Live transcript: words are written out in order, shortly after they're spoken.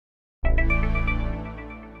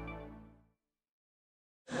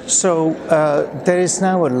So there is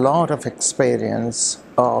now a lot of experience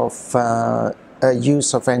of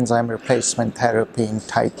use of enzyme replacement therapy in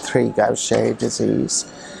type 3 Gaucher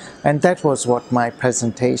disease. And that was what my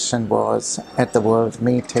presentation was at the World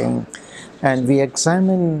Meeting. And we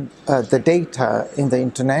examined the data in the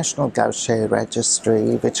International Gaucher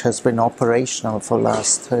Registry, which has been operational for the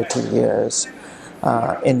last 30 years,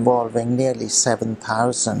 involving nearly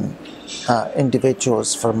 7,000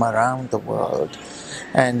 individuals from around the world.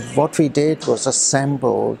 And what we did was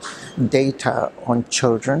assemble data on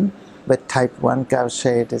children with type 1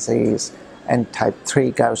 Gaucher disease and type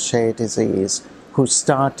 3 Gaucher disease who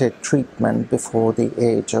started treatment before the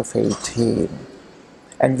age of 18.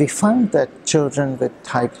 And we found that children with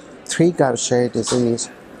type 3 Gaucher disease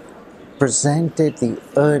presented the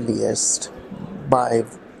earliest by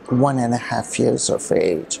 1.5 years of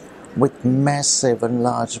age with massive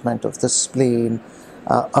enlargement of the spleen,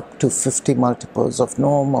 up to 50 multiples of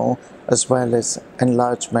normal, as well as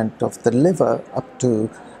enlargement of the liver up to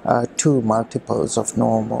 2 multiples of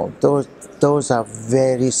normal. Those are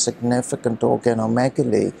very significant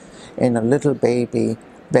organomegaly in a little baby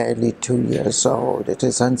barely 2 years old. It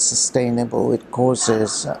is unsustainable. It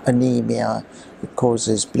causes anemia. It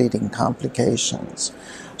causes bleeding complications.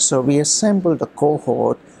 So we assembled a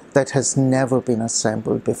cohort that has never been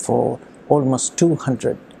assembled before, almost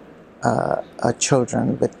 200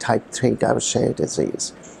 children with type 3 Gaucher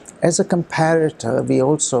disease. As a comparator, we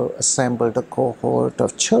also assembled a cohort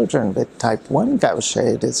of children with type 1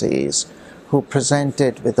 Gaucher disease who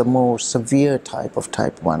presented with a more severe type of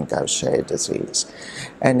type 1 Gaucher disease.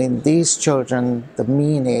 And in these children, the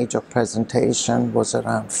mean age of presentation was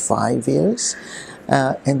around 5 years.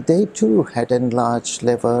 And they too had enlarged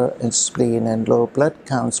liver and spleen and low blood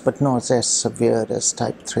counts, but not as severe as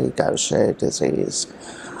type 3 Gaucher disease.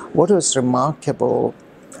 What was remarkable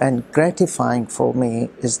and gratifying for me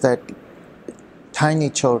is that tiny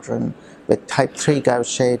children with type 3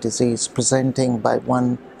 Gaucher disease presenting by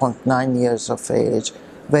 1.9 years of age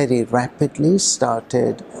very rapidly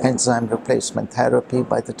started enzyme replacement therapy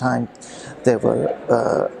by the time they were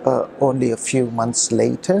only a few months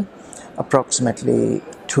later, approximately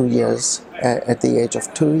 2 years, at the age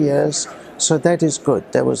of 2 years. So that is good.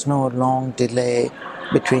 There was no long delay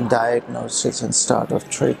between diagnosis and start of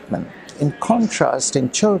treatment. In contrast,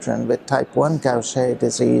 in children with type 1 Gaucher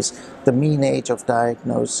disease, the mean age of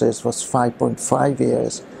diagnosis was 5.5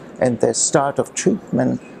 years, and the start of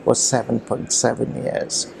treatment was 7.7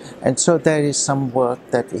 years. And so there is some work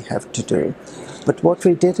that we have to do. But what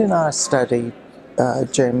we did in our study,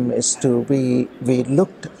 Jim, is we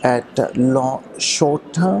looked at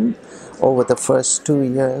short-term over the first 2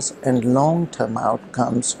 years and long-term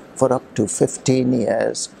outcomes for up to 15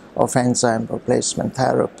 years of enzyme replacement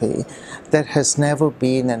therapy. There has never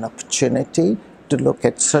been an opportunity to look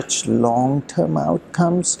at such long-term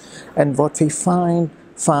outcomes. And what we found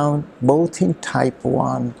both in type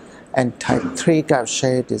 1 and type 3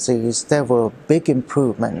 Gaucher disease, there were big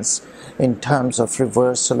improvements in terms of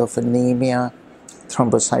reversal of anemia,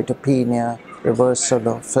 thrombocytopenia, reversal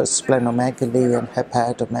of splenomegaly and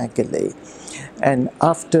hepatomegaly. And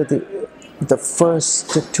after the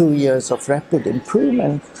first 2 years of rapid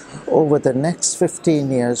improvement, over the next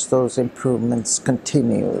 15 years, those improvements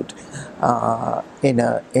continued in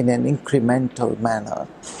an incremental manner.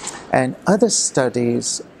 And other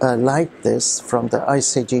studies like this from the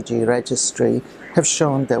ICGG registry have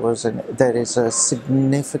shown there is a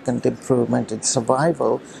significant improvement in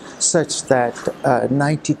survival, such that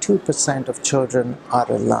 92% of children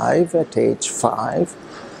are alive at age 5,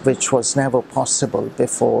 which was never possible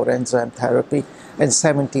before enzyme therapy, and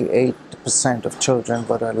 78% of children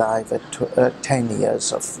were alive at 10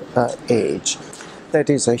 years of age. That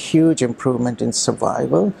is a huge improvement in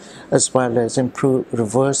survival, as well as improved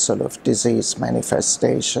reversal of disease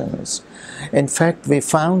manifestations. In fact, we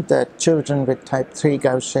found that children with type 3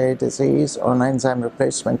 Gaucher disease on enzyme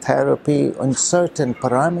replacement therapy on certain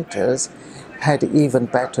parameters had even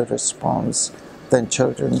better response than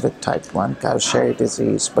children with type 1 Gaucher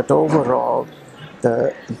disease. But overall,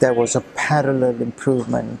 there was a parallel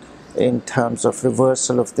improvement in terms of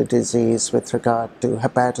reversal of the disease with regard to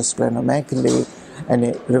hepatosplenomegaly and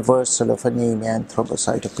a reversal of anemia and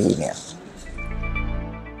thrombocytopenia.